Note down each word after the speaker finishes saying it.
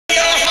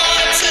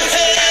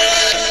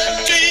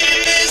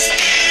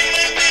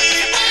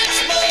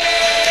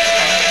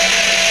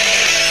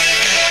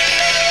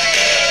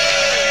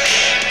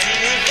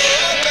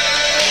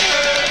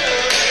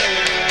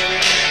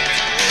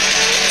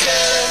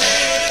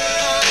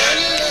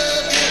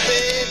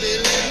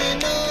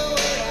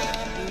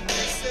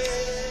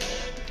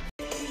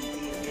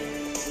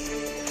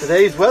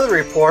today's weather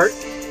report,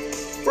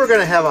 we're going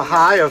to have a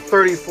high of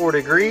 34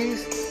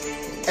 degrees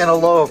and a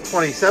low of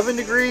 27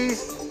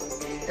 degrees,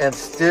 and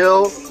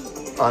still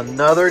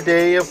another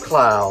day of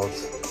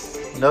clouds.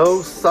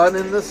 No sun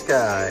in the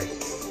sky.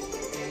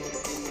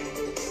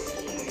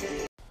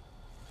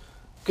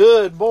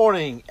 Good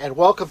morning and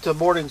welcome to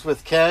Mornings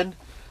with Ken.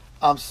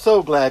 I'm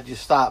so glad you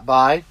stopped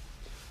by.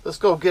 Let's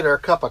go get our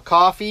cup of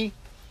coffee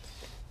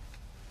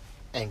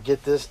and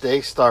get this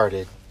day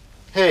started.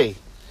 Hey,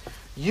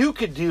 you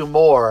can do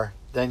more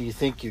than you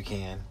think you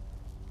can.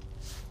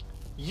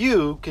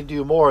 You can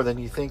do more than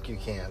you think you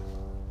can.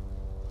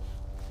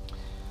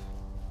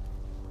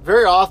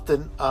 Very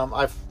often,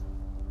 at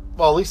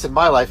least in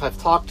my life,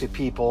 I've talked to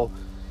people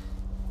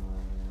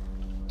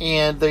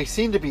and they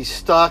seem to be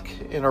stuck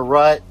in a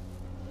rut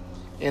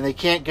and they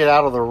can't get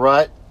out of the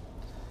rut.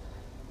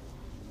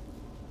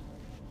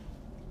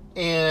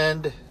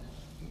 And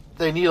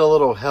they need a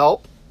little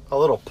help, a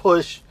little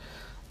push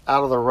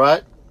out of the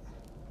rut.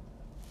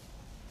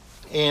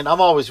 And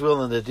I'm always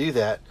willing to do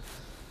that.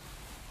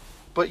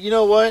 But you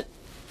know what?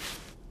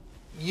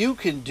 You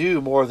can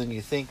do more than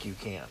you think you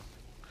can.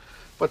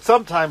 But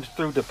sometimes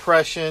through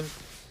depression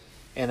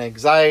and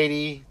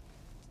anxiety,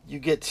 you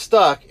get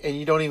stuck and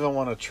you don't even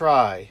want to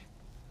try.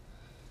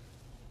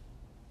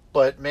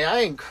 But may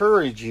I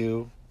encourage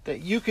you that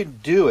you can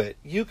do it.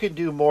 You can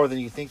do more than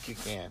you think you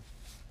can.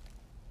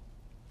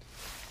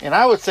 And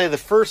I would say the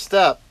first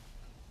step,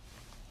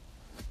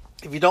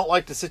 if you don't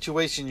like the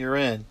situation you're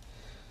in,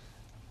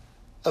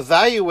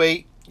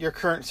 evaluate your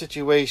current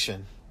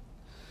situation.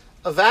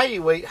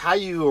 Evaluate how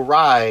you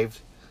arrived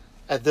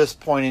at this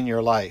point in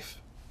your life.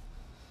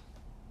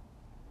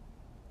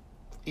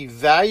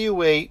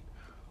 Evaluate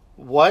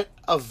what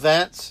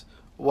events,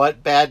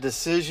 what bad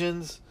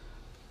decisions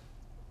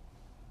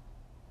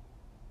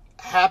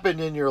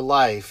happened in your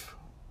life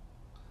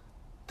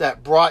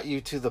that brought you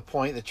to the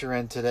point that you're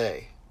in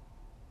today.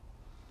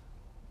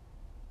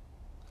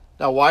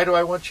 Now, why do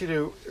I want you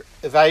to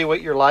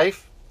evaluate your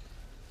life?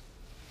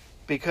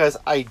 Because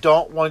I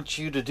don't want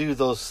you to do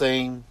those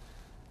same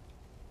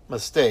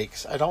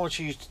mistakes. I don't want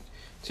you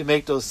to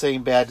make those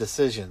same bad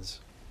decisions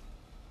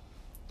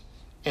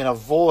and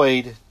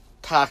avoid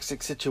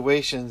toxic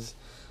situations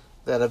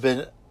that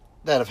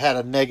have had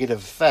a negative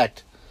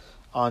effect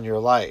on your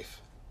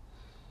life.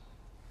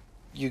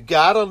 You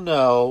got to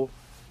know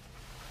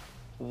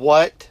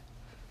what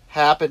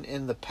happened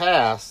in the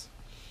past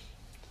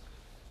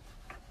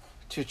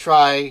to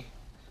try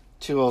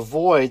to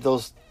avoid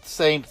those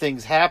same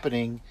things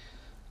happening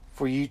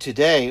for you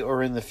today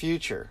or in the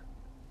future.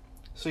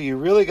 So you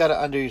really got to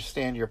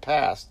understand your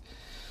past.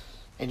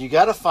 And you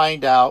got to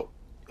find out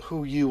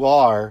who you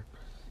are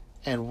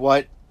and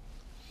what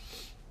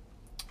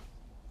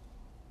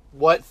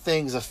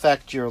things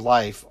affect your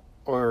life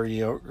or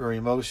your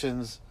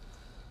emotions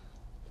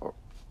or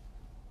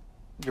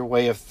your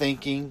way of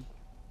thinking.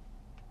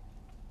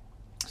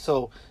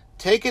 So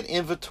take an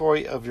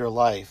inventory of your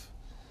life.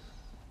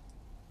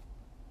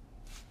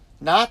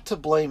 Not to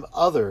blame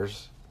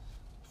others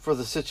for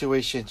the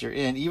situations you're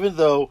in, even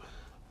though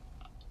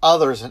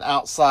others and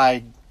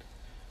outside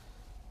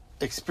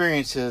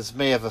experiences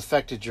may have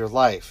affected your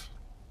life.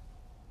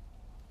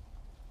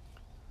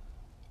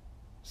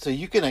 So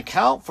you can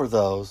account for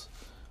those,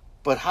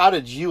 but how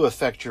did you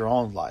affect your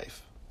own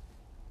life?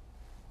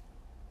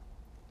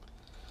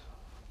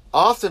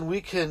 Often we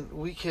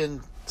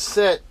can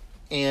sit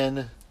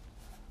in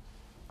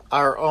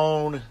our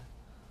own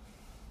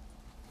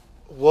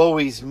woe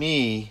is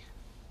me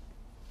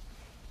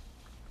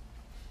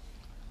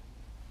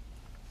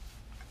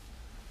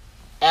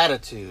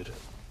attitude.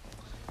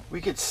 We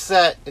could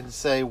sit and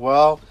say,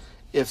 well,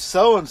 if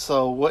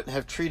so-and-so wouldn't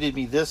have treated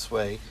me this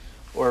way,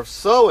 or if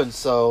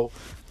so-and-so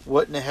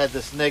wouldn't have had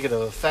this negative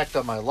effect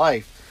on my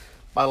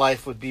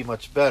life would be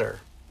much better.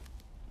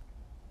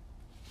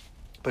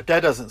 But that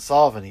doesn't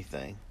solve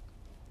anything.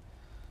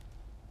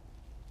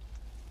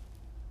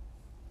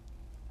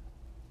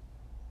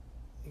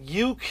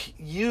 You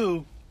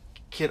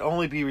can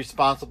only be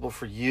responsible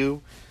for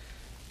you,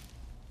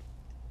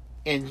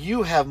 and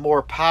you have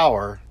more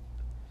power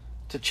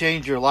to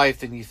change your life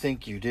than you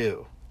think you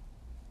do.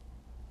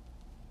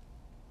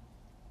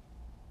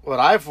 What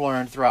I've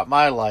learned throughout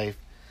my life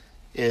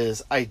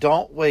is I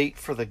don't wait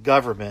for the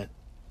government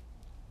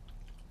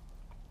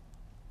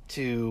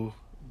to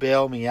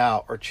bail me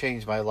out or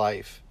change my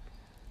life.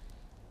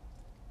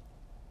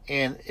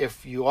 And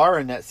if you are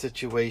in that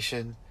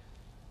situation,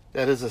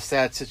 that is a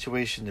sad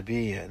situation to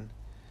be in,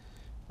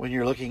 when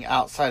you're looking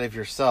outside of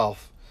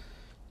yourself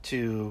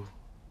to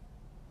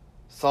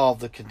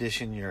solve the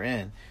condition you're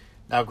in.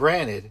 Now,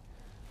 granted,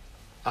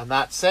 I'm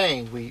not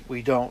saying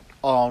we don't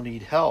all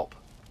need help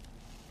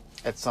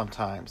at some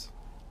times.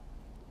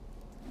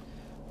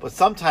 But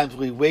sometimes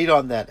we wait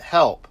on that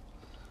help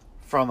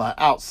from an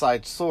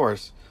outside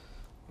source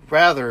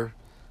rather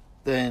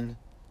than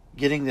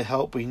getting the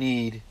help we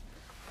need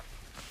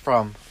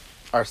from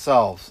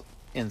ourselves,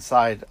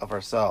 inside of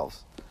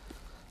ourselves.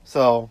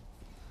 So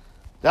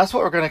that's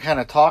what we're going to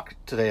kind of talk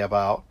today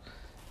about,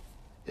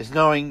 is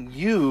knowing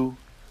you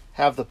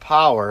have the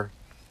power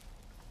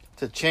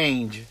to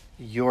change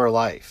your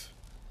life.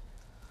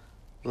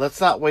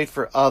 Let's not wait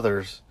for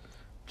others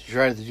to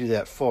try to do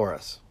that for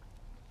us.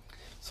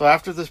 So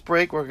after this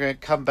break, we're going to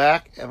come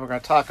back and we're going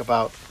to talk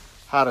about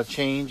how to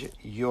change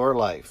your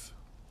life.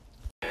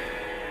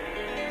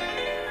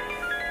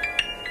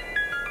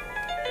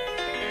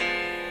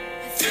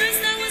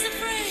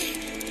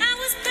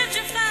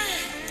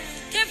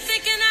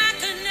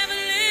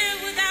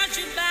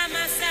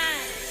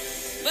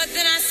 But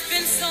then I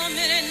spent so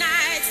many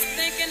nights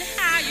thinking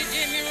how you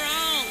did me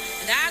wrong.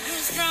 And I grew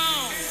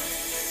strong.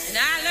 And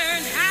I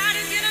learned how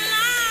to get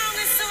along.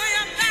 And so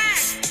you're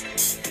back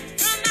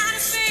from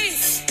outer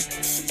space.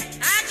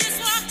 I just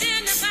walked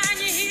in to find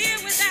you here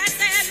with that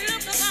sad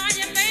look upon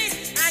your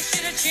face. I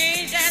should have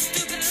changed that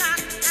stupid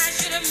lock. I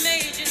should have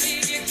made you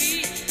leave your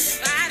key.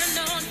 If I'd have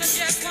known for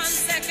just 1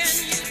 second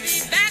you'd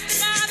be back to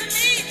bother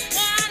me.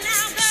 Oh,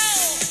 now go.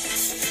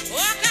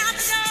 Walk out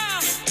the door.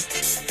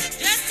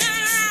 Just turn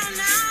around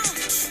now.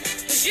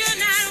 You're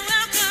not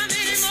welcome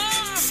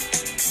anymore.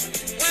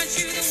 Weren't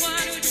you the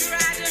one who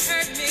tried to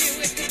hurt me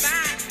with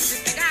goodbye? You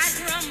think I'd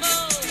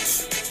crumble?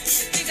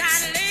 You think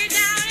I'd lay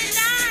down and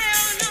die?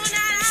 Oh, no,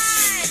 not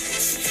I.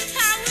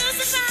 I will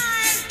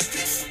survive.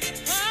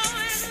 Oh,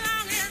 as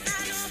long as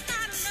I know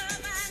how to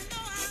love, I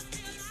know I'll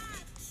be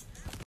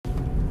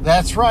alive.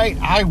 That's right,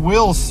 I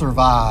will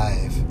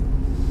survive.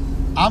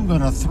 I'm going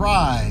to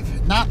thrive.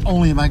 Not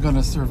only am I going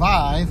to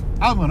survive,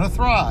 I'm going to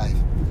thrive.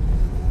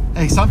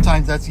 Hey,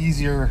 sometimes that's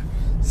easier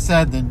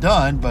said than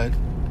done, but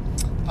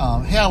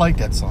hey, I like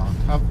that song.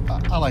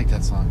 I like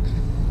that song.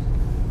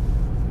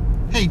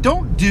 Hey,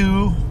 don't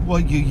do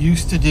what you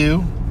used to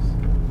do.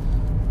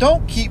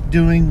 Don't keep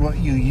doing what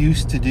you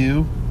used to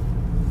do,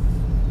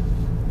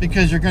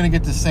 because you're going to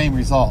get the same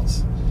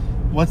results.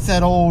 What's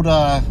that old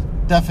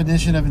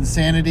definition of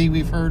insanity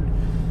we've heard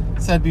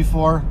said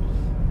before?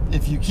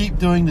 If you keep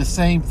doing the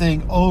same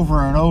thing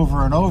over and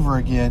over and over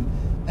again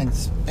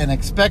and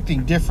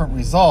expecting different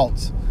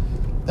results,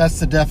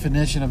 that's the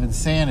definition of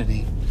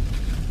insanity.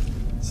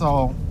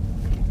 So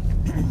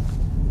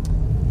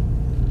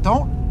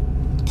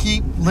don't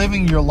keep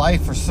living your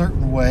life a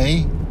certain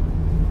way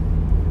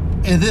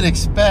and then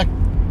expect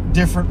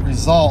different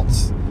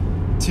results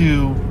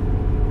to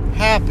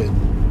happen.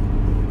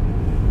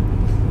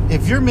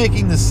 If you're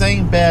making the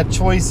same bad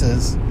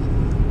choices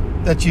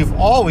that you've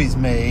always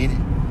made,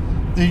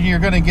 then you're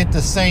going to get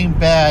the same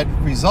bad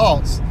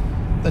results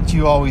that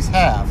you always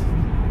have.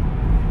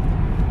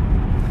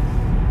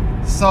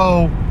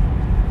 So,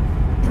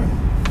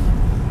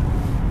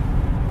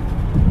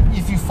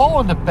 if you fall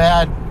into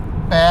bad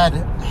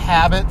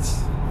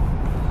habits,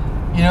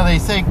 you know, they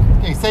say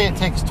it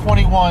takes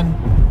 21.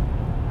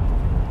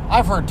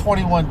 I've heard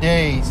 21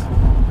 days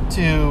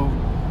to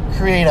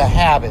create a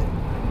habit,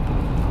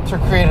 to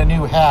create a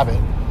new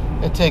habit.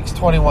 It takes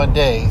 21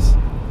 days.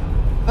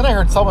 Then I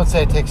heard someone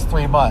say it takes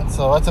 3 months,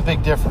 so that's a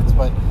big difference.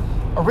 But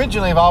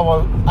originally,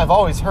 I've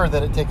always heard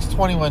that it takes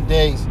 21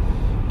 days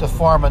to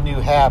form a new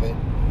habit.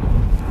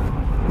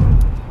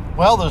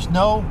 Well, there's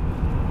no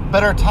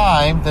better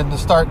time than to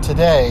start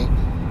today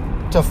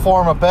to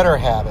form a better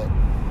habit.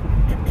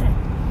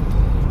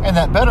 And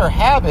that better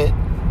habit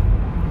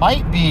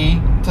might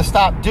be to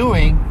stop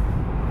doing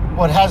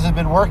what hasn't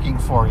been working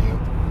for you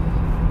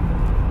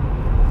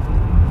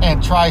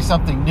and try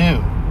something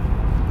new.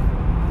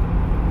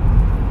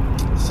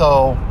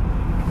 So,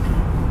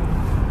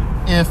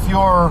 if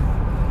you're,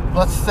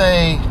 let's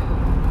say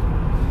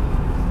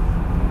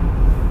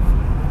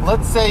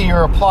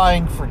you're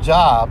applying for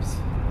jobs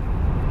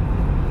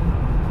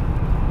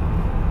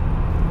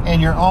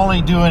and you're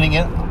only doing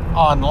it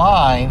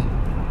online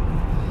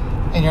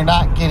and you're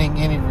not getting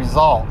any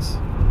results.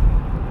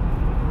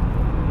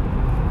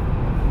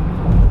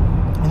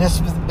 And this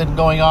has been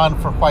going on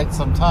for quite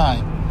some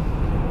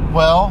time.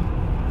 Well,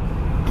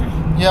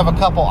 you have a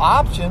couple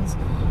options.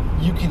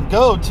 You can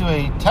go to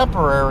a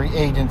temporary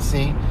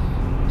agency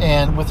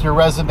and with your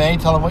resume,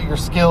 tell them what your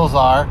skills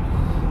are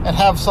and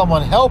have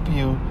someone help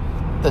you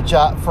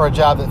for a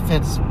job that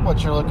fits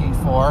what you're looking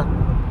for.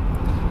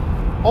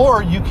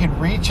 Or you can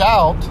reach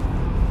out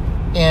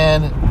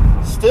and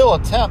still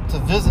attempt to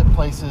visit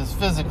places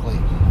physically.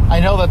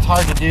 I know that's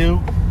hard to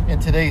do in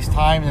today's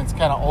time, and it's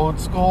kind of old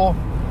school,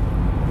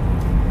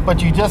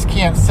 but you just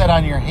can't sit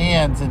on your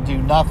hands and do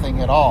nothing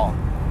at all.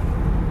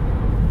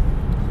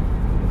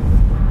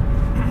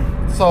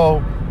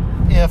 So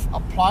if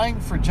applying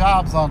for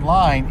jobs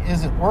online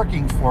isn't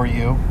working for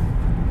you,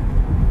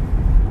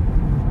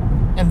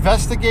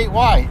 investigate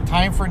why.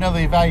 Time for another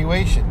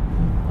evaluation.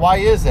 Why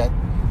is it?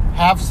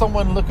 Have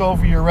someone look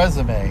over your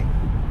resume.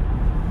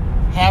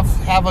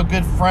 Have a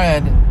good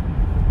friend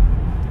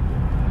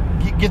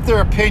get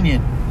their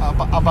opinion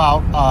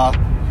about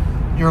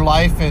your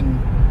life and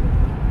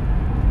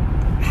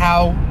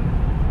how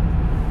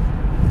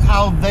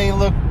they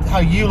look, how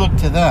you look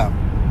to them.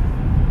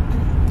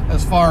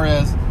 As far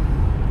as,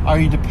 are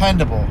you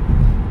dependable?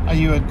 Are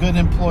you a good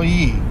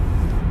employee?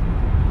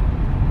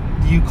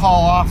 Do you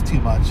call off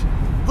too much?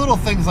 Little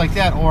things like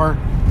that. Or,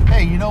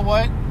 hey, you know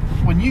what?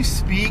 When you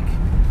speak,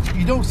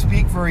 you don't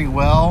speak very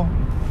well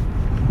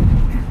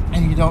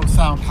and you don't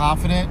sound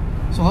confident.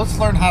 So let's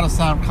learn how to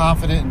sound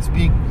confident and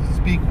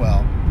speak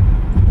well.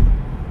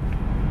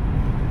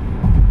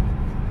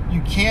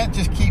 You can't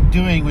just keep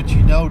doing what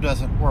you know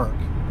doesn't work.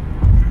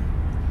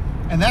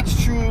 And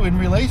that's true in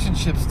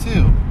relationships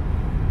too.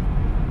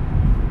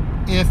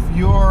 If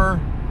you're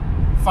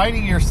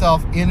finding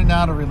yourself in and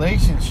out of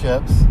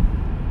relationships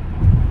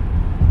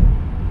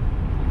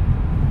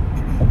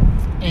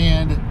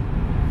and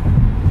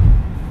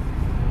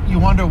you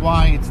wonder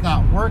why it's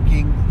not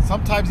working,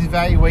 sometimes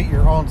evaluate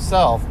your own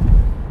self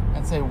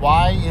and say,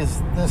 why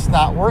is this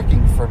not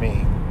working for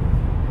me?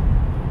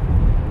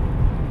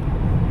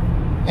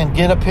 And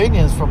get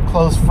opinions from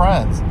close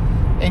friends.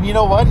 And you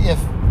know what?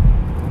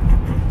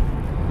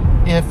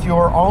 If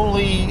you're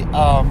only,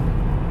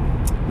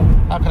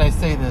 how can I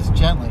say this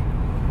gently?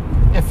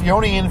 If you're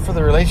only in for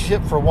the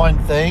relationship for one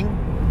thing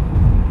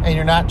and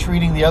you're not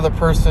treating the other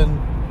person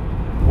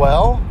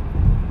well,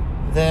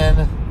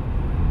 then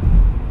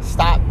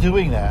stop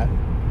doing that.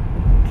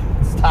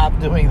 Stop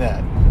doing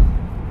that.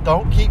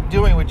 Don't keep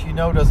doing what you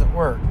know doesn't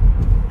work.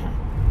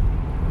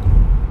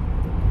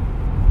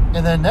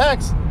 And then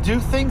next, do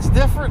things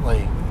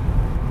differently.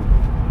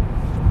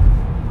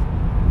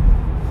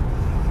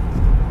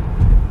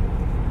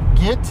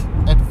 Get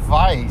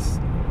advice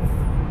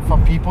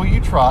from people you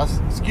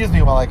trust. Excuse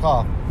me while I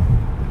cough.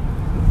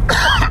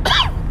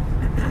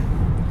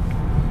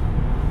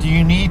 Do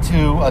you need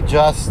to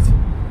adjust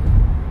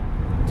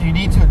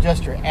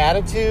your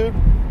attitude,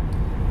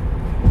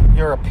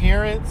 your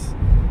appearance,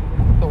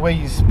 the way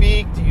you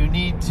speak? Do you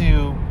need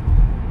to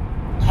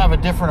have a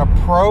different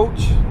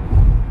approach?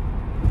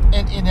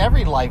 And in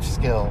every life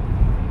skill,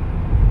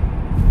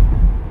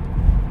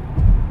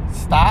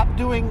 stop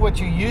doing what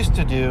you used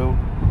to do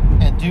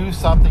and do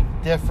something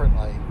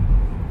differently.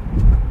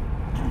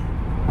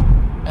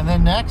 And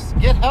then next,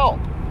 get help.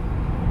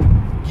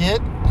 Get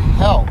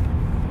help.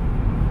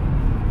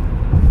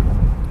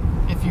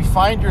 If you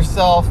find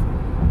yourself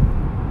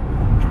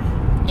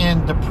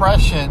in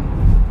depression,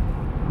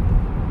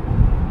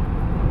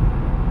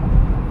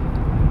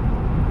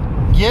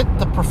 get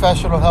the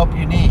professional help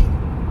you need.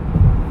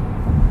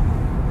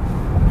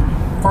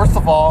 First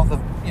of all, the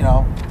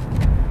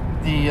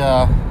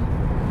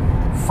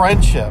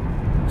friendship.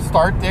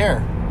 Start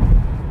there.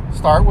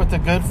 Start with a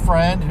good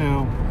friend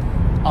who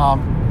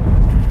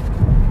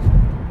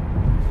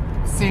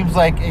seems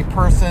like a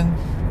person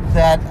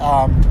that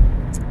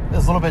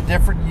is a little bit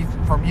different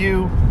from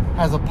you,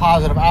 has a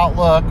positive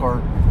outlook,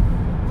 or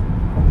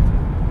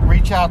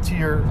reach out to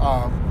your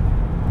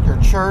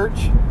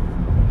church,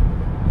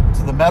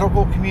 to the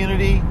medical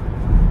community.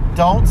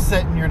 Don't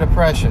sit in your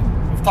depression.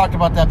 We've talked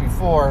about that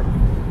before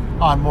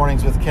on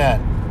Mornings with Ken.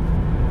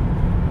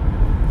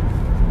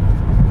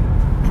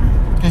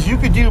 Because you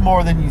could do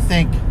more than you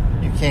think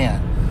you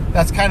can.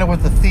 That's kind of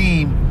what the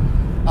theme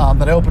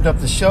that I opened up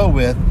the show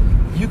with.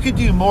 You could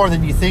do more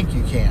than you think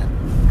you can.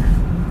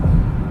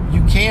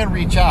 You can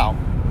reach out.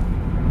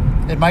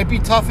 It might be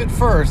tough at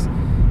first.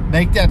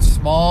 Make that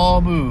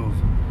small move.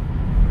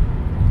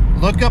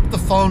 Look up the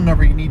phone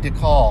number you need to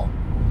call.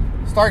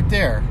 Start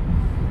there.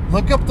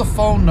 Look up the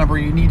phone number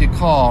you need to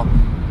call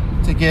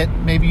to get,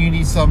 maybe you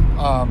need some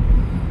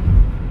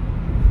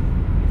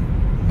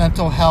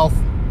mental health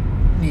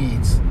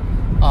needs,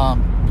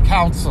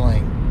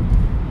 counseling.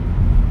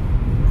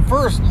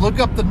 First, look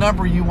up the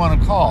number you want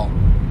to call.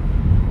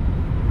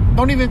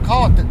 Don't even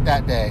call it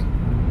that day.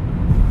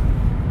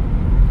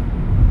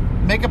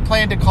 Make a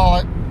plan to call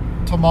it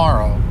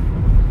tomorrow.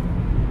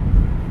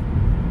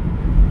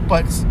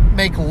 But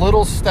make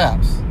little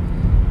steps.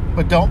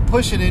 But don't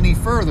push it any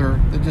further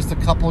than just a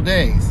couple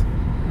days.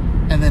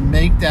 And then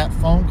make that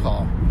phone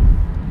call.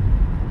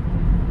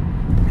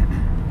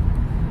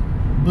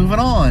 Moving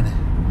on.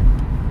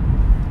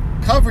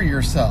 Cover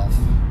yourself.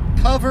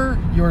 Cover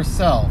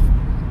yourself.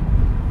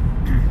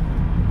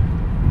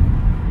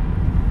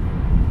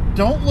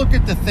 Don't look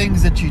at the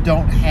things that you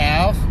don't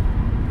have.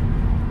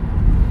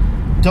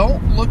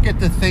 Don't look at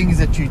the things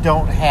that you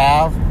don't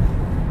have,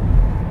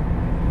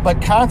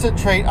 but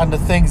concentrate on the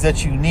things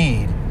that you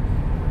need.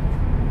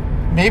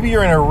 Maybe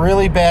you're in a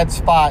really bad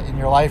spot in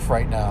your life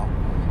right now.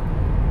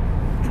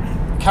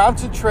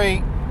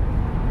 Concentrate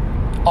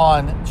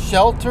on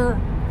shelter,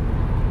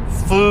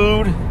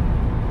 food,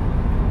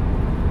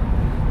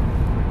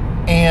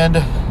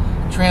 and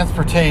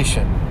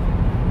transportation.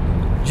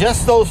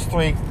 Just those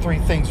three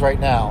things right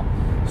now.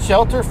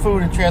 Shelter,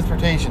 food, and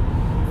transportation.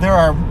 There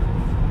are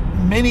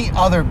many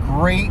other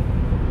great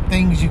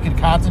things you can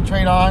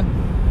concentrate on.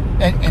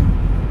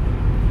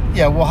 And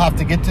yeah, we'll have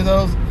to get to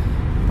those.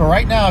 But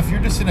right now, if you're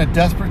just in a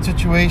desperate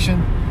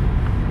situation,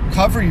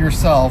 cover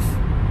yourself,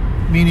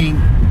 meaning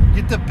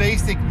get the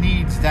basic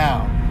needs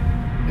down.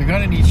 You're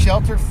going to need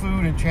shelter,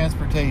 food, and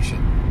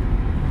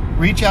transportation.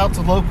 Reach out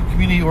to local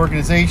community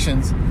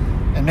organizations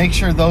and make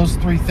sure those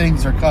three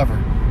things are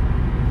covered.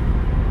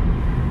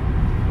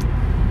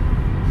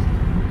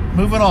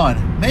 Moving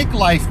on. Make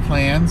life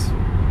plans.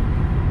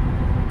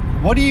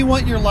 What do you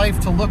want your life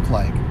to look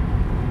like?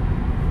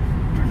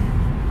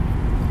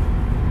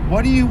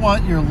 What do you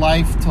want your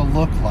life to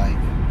look like?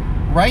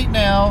 Right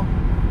now,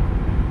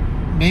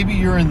 maybe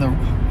you're in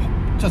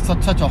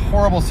such a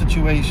horrible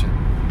situation.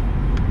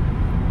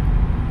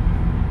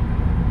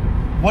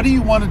 What do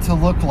you want it to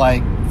look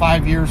like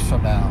 5 years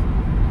from now?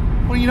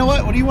 Well, you know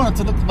what? What do you want it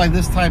to look like by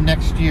this time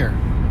next year?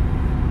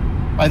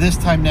 By this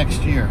time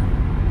next year.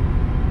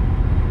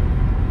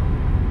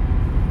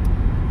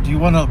 Do you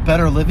want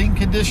better living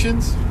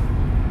conditions?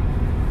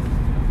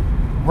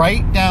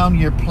 Write down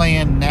your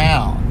plan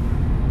now.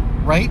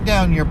 Write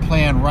down your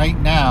plan right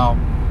now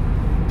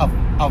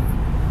of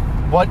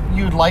what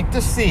you'd like to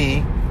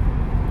see,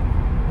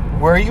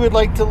 where you would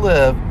like to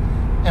live,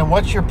 and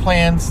what's your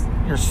plans,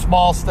 your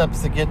small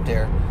steps to get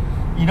there.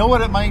 You know what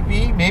it might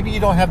be? Maybe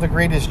you don't have the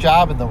greatest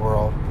job in the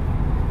world.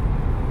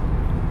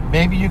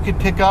 Maybe you could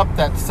pick up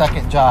that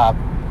second job,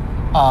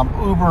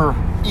 Uber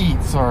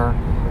Eats or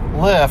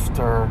Lyft,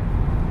 or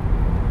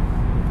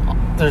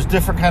there's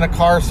different kind of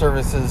car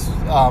services,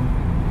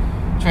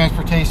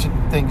 transportation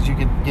things you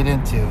could get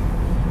into,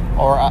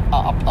 or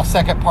a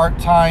second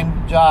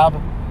part-time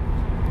job.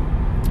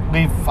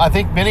 I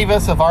think many of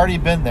us have already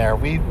been there.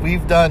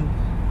 We've done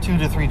 2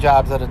 to 3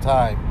 jobs at a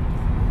time.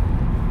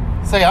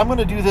 Say, I'm going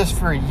to do this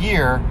for a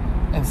year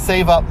and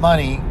save up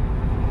money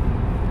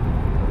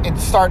and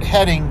start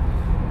heading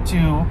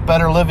to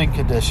better living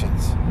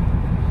conditions.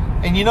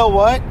 And you know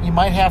what you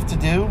might have to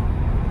do?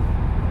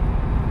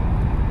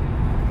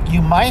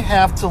 You might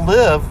have to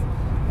live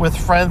with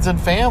friends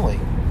and family.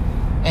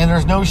 And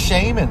there's no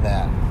shame in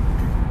that.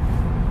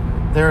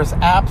 There's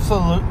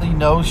absolutely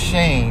no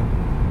shame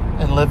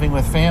in living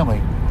with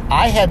family.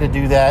 I had to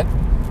do that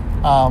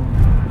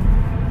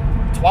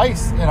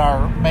twice in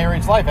our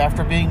marriage life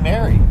after being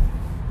married.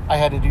 I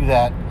had to do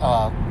that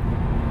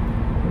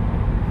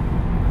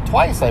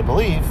twice, I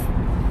believe.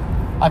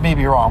 I may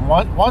be wrong.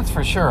 Once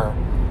for sure.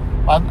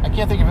 I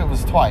can't think if it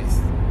was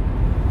twice.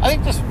 I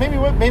think just maybe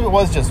it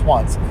was just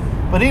once.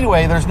 But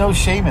anyway, there's no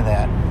shame in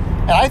that.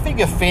 And I think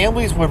if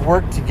families would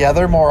work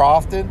together more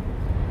often,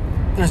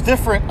 there's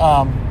different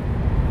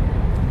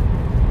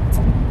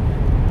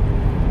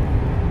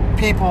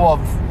people of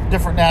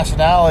different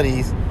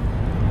nationalities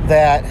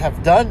that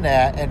have done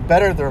that and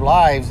bettered their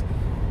lives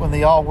when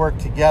they all work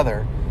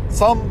together.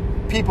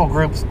 Some people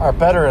groups are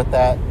better at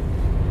that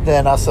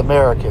than us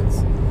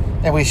Americans,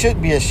 and we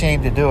shouldn't be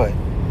ashamed to do it.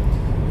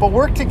 But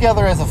work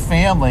together as a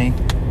family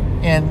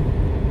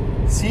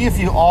and see if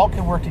you all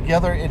can work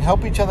together and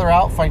help each other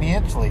out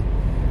financially.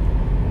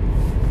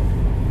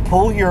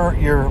 Pull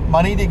your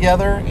money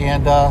together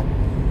and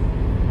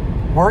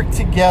work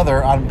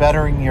together on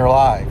bettering your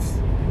lives.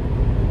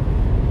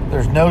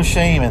 There's no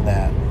shame in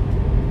that.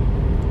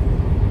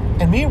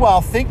 And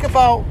meanwhile, think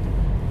about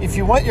if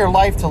you want your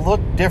life to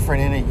look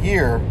different in a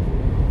year,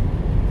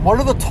 what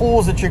are the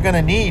tools that you're going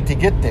to need to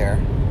get there?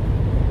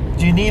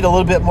 Do you need a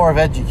little bit more of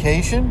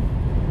education?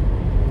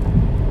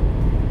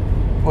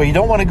 Well, you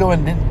don't want to go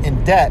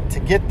in debt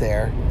to get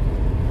there,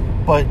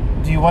 but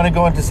do you want to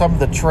go into some of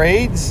the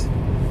trades?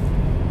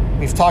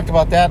 We've talked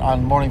about that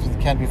on Mornings with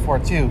Ken before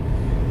too.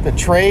 The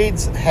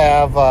trades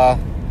have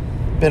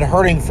been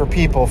hurting for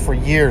people for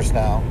years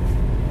now,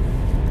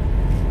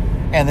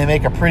 and they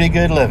make a pretty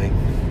good living.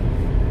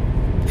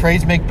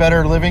 Trades make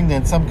better living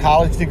than some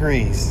college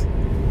degrees.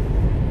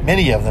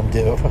 Many of them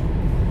do.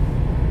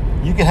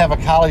 You can have a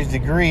college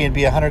degree and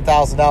be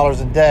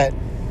 $100,000 in debt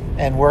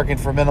and working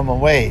for minimum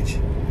wage.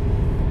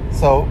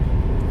 So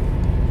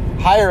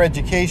higher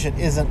education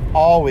isn't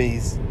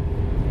always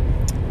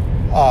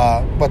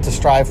what to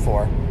strive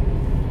for.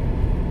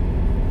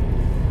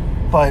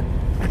 But,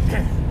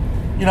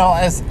 you know,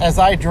 as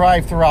I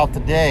drive throughout the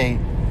day,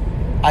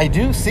 I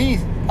do see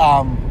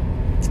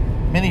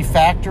many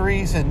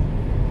factories, and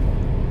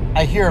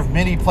I hear of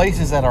many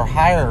places that are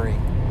hiring.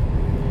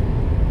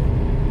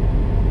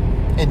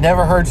 It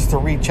never hurts to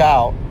reach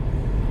out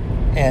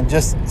and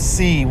just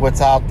see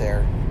what's out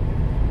there.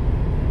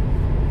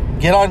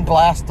 Get on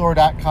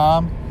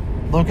Glassdoor.com,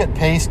 look at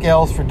pay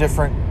scales for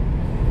different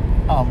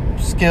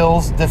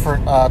skills,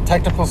 different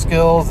technical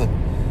skills,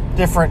 and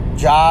different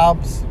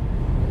jobs,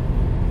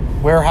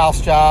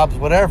 warehouse jobs,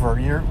 whatever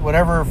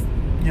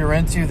you're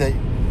into that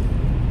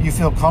you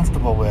feel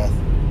comfortable with.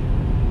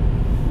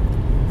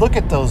 Look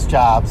at those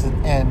jobs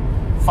and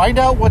find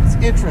out what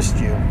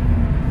interests you.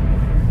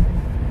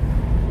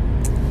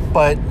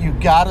 But you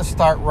got to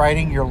start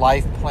writing your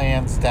life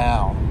plans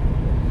down.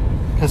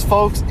 Because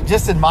folks,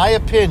 just in my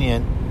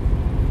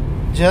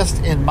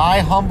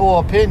humble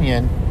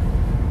opinion,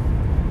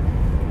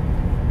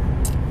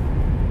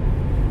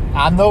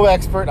 I'm no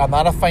expert. I'm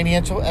not a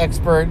financial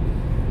expert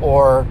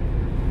or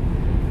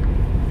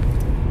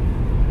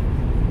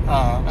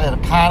an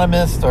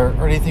economist or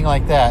anything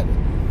like that.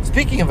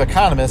 Speaking of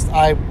economists,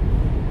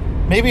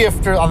 maybe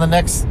after on the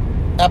next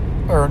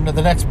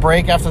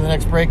break,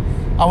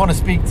 I want to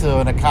speak to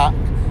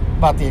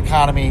about the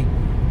economy,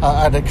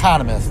 an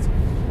economist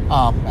in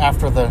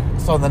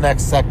the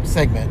next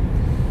segment.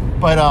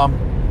 But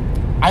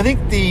I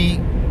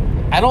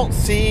don't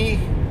see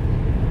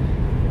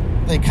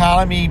the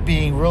economy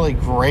being really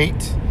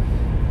great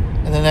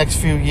in the next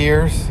few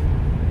years.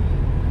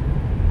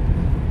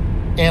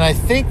 And I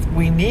think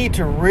we need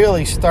to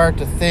really start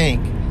to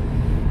think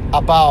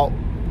about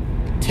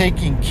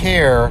taking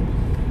care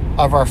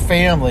of our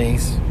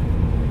families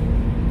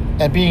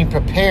and being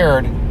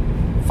prepared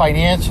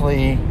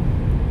financially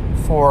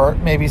for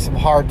maybe some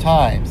hard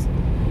times.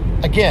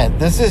 Again,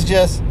 this is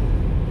just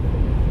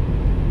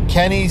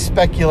Kenny's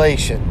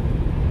speculation.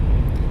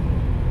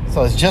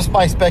 So it's just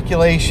my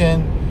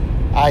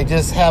speculation. I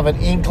just have an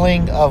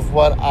inkling of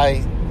what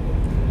I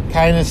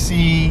kind of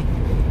see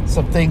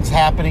some things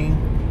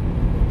happening.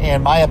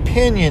 And my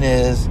opinion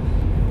is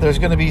there's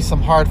going to be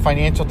some hard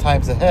financial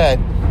times ahead.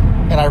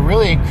 And I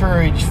really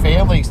encourage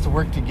families to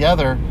work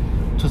together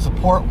to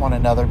support one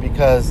another,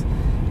 because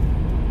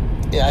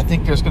I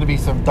think there's going to be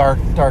some dark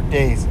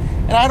days.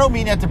 And I don't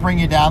mean that to bring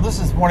you down.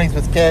 This is Mornings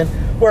with Ken,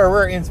 where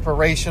we're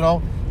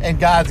inspirational and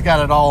God's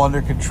got it all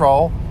under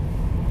control.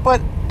 But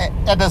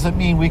that doesn't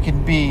mean we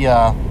can be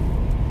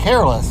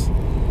careless.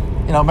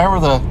 You know,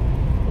 remember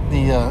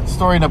the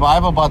story in the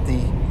Bible about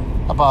the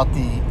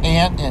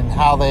ant and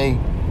how they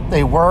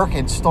work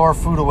and store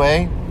food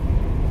away?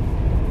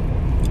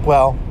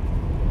 Well,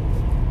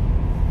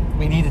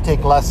 we need to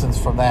take lessons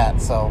from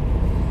that. So,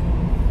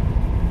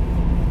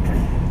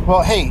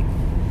 well, hey,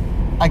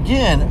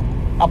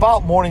 again,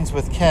 about Mornings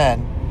with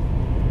Ken,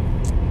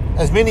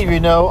 as many of you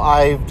know,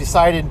 I've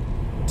decided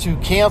to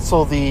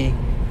cancel the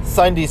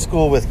Sunday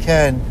School with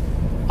Ken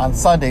on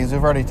Sundays.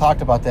 We've already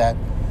talked about that.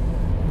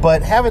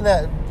 But having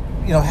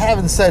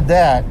said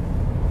that,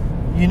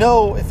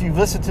 if you've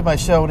listened to my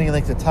show any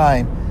length of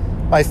time,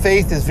 my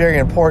faith is very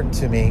important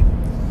to me.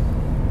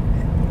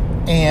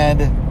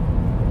 And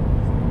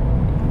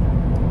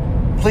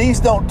please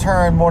don't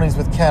turn Mornings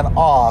with Ken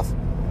off,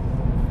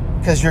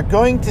 because you're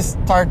going to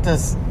start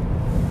this.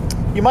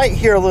 You might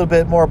hear a little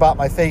bit more about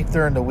my faith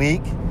during the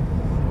week.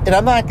 And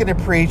I'm not going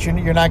to preach.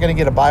 You're not going to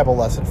get a Bible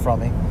lesson from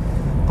me.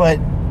 But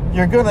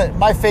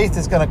my faith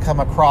is going to come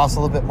across a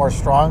little bit more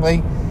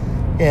strongly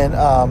in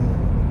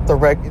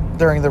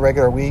during the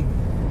regular week.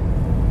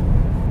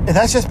 And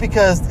that's just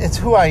because it's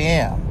who I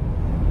am.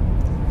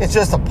 It's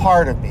just a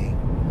part of me.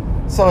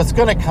 So it's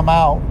going to come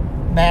out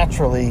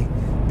naturally,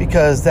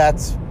 because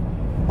that's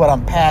what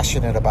I'm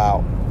passionate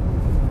about.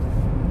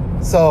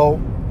 So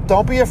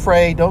don't be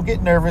afraid. Don't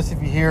get nervous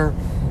if you hear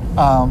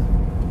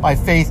my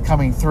faith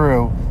coming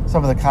through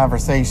some of the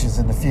conversations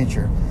in the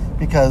future,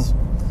 because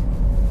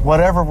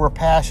whatever we're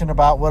passionate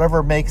about,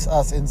 whatever makes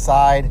us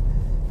inside,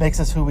 makes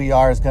us who we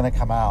are, is going to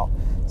come out.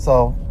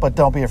 So, but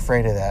don't be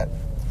afraid of that.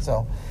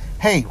 So,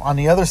 hey, on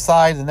the other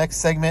side, the next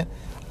segment,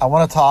 I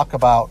want to talk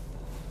about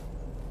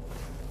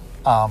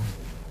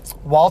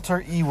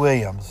Walter E.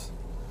 Williams.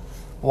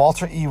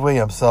 Walter E.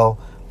 Williams. So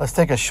let's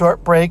take a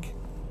short break.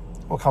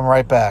 We'll come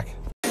right back.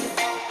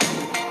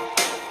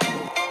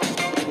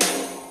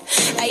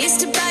 I used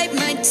to bite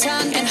my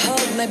tongue and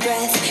hold my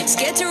breath,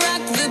 scared to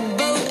rock the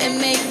boat and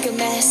make a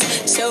mess.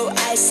 So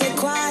I said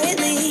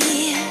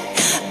quietly,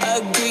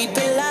 agreed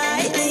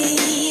politely.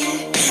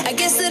 I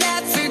guess that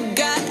I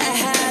forgot I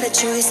had a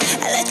choice.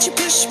 I let you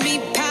push me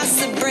past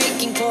the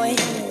breaking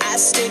point. I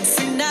stood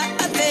for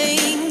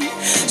nothing,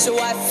 so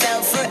I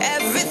fell for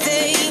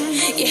everything.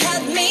 You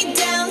held me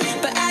down,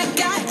 but I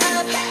got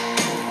up,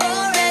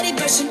 already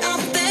brushing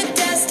off the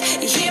dust.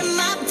 You hear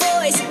my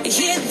voice, you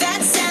hear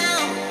that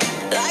sound,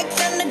 like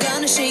thunder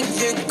gonna shake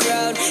the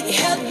ground. You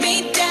held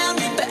me down,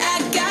 but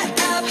I got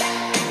up.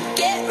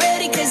 Get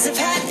ready, 'cause I've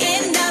had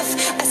enough.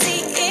 I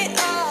see it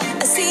all,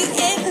 I see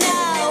it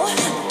now.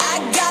 I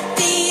got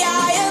the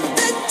eye of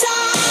the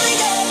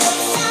tiger, the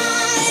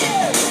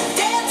fighter,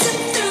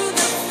 dancing through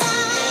the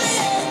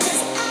fire.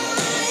 'Cause I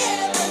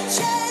am a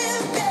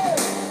champion,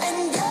 and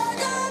you're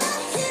gonna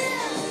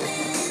hear me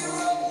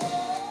roar.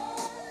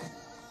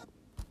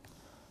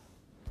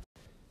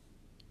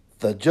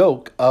 The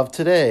joke of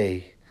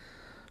today.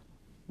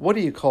 What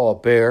do you call a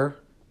bear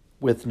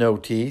with no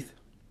teeth?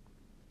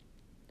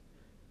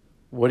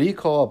 What do you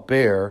call a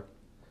bear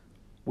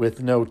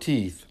with no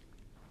teeth?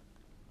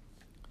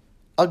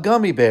 A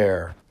gummy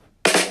bear.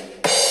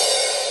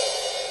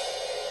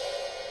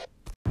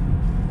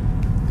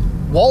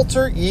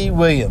 Walter E.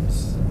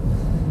 Williams,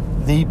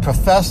 the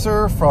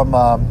professor from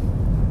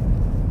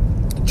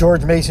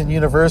George Mason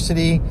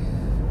University.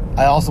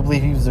 I also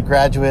believe he was a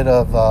graduate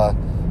of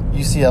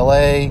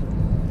UCLA.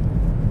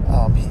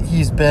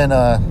 He's been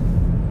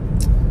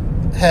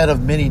head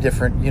of many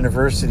different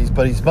universities,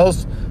 but he's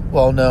most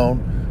well known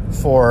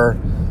for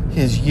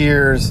his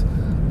years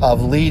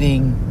of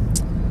leading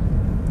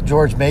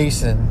George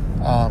Mason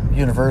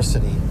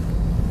University.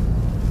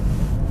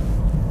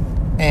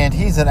 And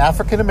he's an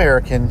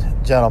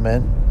African-American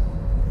gentleman,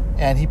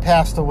 and he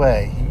passed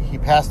away. He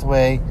passed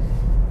away.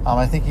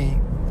 I think he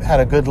had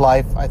a good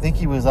life. I think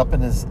he was up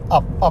in his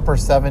upper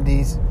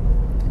 70s,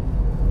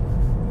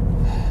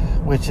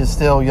 which is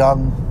still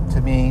young to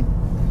me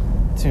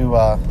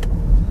to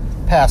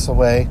pass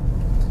away.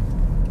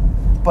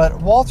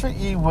 But Walter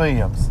E.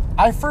 Williams,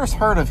 I first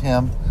heard of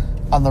him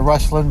on the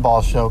Rush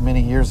Limbaugh show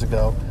many years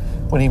ago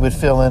when he would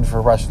fill in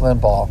for Rush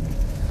Limbaugh.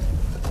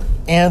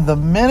 And the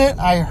minute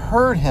I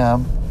heard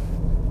him,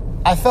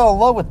 I fell in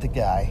love with the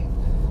guy.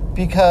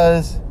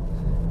 because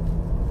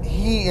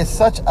he is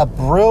such a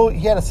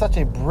he had such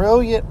a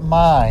brilliant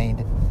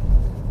mind,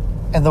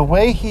 and the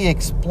way he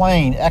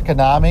explained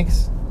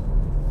economics,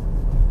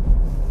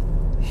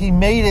 he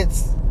made it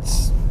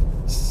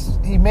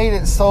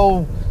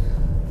so.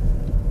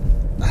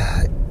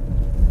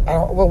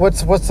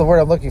 What's the word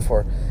I'm looking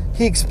for?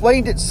 He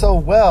explained it so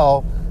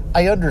well,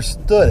 I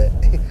understood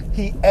it.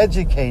 He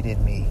educated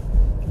me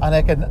on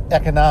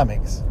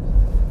economics.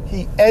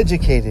 He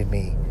educated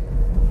me.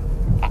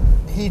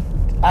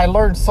 I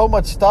learned so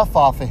much stuff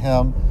off of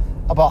him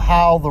about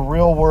how the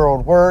real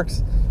world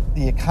works,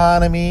 the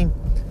economy,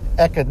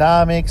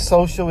 economics,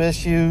 social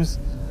issues.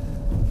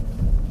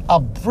 A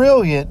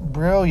brilliant,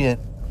 brilliant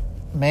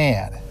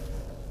man.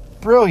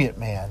 Brilliant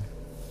man.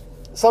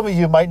 Some of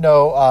you might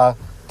know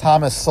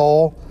Thomas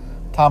Sowell.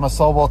 Thomas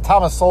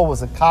Sowell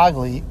was a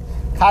colleague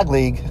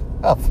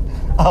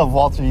of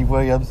Walter E.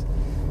 Williams,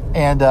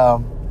 and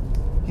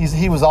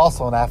he was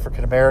also an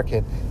African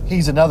American.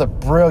 He's another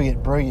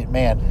brilliant, brilliant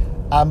man.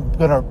 I'm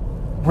gonna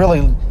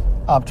really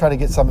try to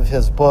get some of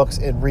his books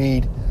and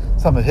read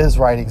some of his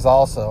writings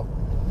also.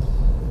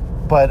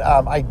 But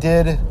I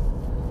did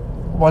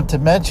want to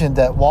mention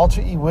that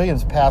Walter E.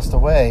 Williams passed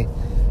away,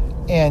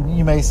 and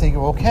you may say,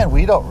 "Well, Ken,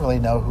 we don't really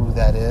know who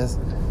that is.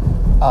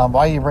 Why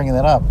are you bringing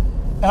that up?"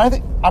 And I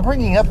think I'm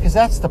bringing it up because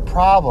that's the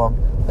problem,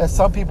 that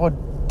some people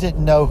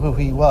didn't know who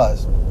he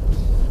was.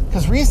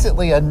 Because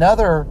recently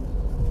another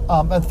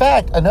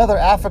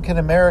African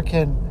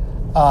American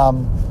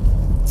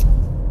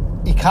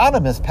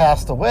economist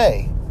passed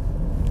away.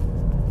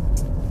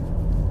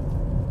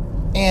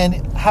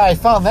 And how I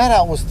found that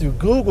out was through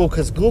Google,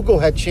 because Google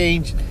had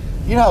changed.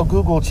 You know how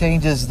Google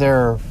changes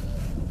their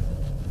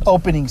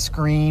opening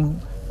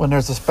screen when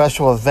there's a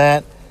special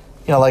event?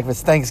 You know, like if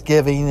it's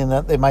Thanksgiving,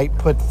 and they might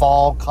put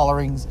fall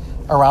colorings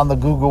around the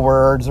Google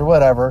words or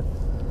whatever.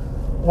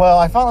 Well,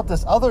 I found out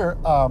this other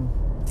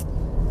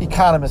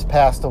economist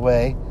passed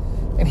away,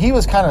 and he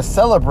was kind of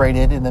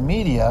celebrated in the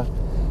media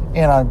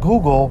and on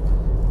Google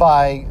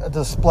by a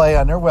display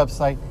on their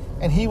website.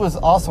 And he was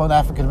also an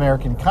African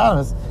American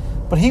economist,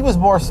 but he was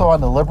more so on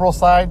the liberal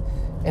side,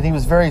 and he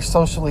was very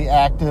socially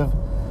active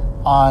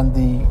on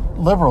the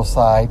liberal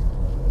side.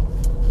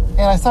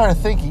 And I started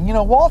thinking,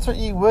 Walter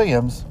E.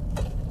 Williams,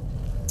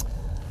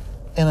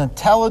 an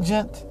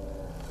intelligent,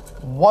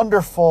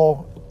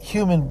 wonderful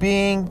human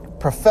being,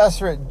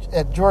 professor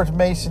at George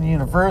Mason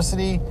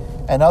University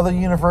and other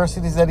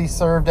universities that he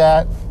served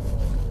at,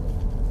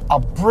 a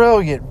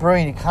brilliant,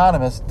 brilliant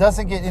economist,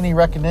 doesn't get any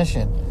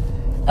recognition.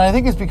 And I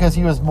think it's because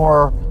he was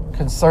more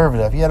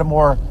conservative. He had a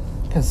more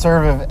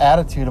conservative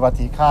attitude about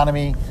the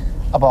economy,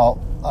 about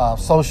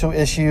social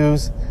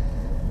issues.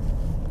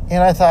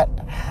 And I thought,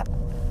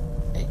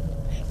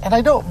 and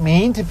I don't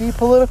mean to be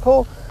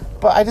political,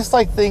 but I just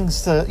like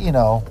things to,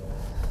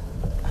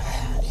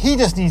 he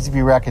just needs to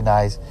be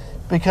recognized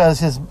because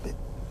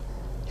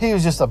he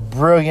was just a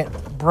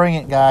brilliant,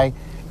 brilliant guy.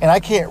 And I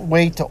can't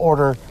wait to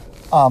order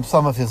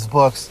some of his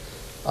books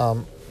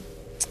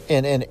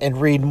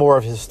and read more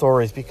of his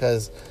stories,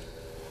 because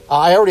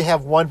I already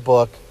have one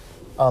book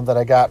that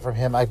I got from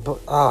him. I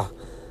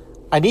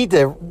need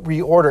to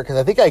reorder it because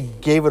I think I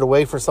gave it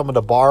away for someone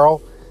to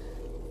borrow.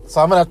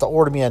 So I'm going to have to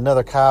order me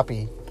another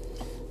copy.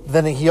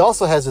 Then he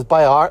also has his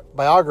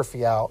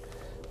biography out,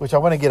 which I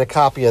want to get a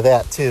copy of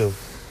that too.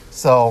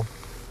 So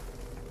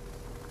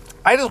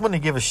I just want to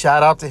give a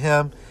shout out to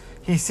him.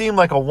 He seemed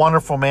like a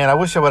wonderful man. I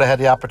wish I would have had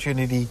the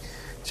opportunity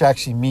to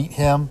actually meet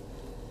him.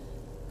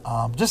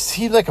 Just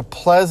seemed like a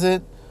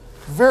pleasant,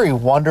 very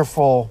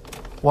wonderful,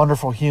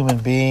 wonderful human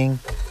being.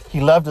 He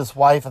loved his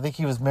wife. I think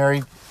he was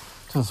married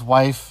to his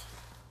wife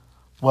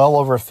well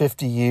over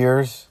 50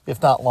 years,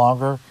 if not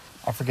longer.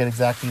 I forget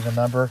exactly the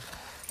number.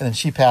 And then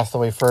she passed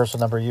away first a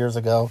number of years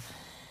ago.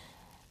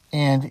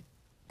 And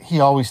he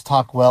always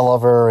talked well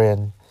of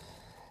her.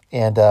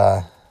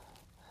 So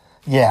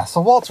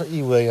Walter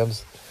E.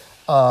 Williams,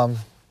 I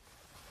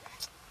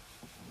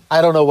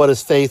don't know what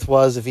his faith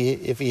was, if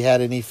he had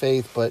any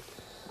faith, but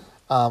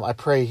I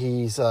pray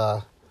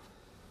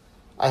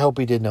I hope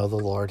he did know the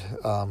Lord.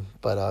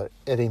 But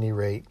at any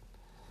rate,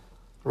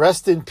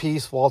 rest in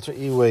peace, Walter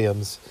E.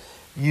 Williams.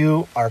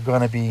 You are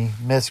going to be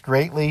missed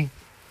greatly,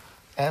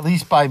 at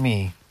least by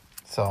me.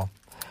 So, all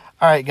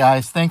right,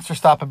 guys, thanks for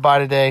stopping by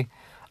today.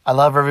 I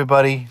love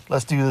everybody.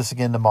 Let's do this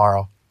again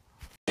tomorrow.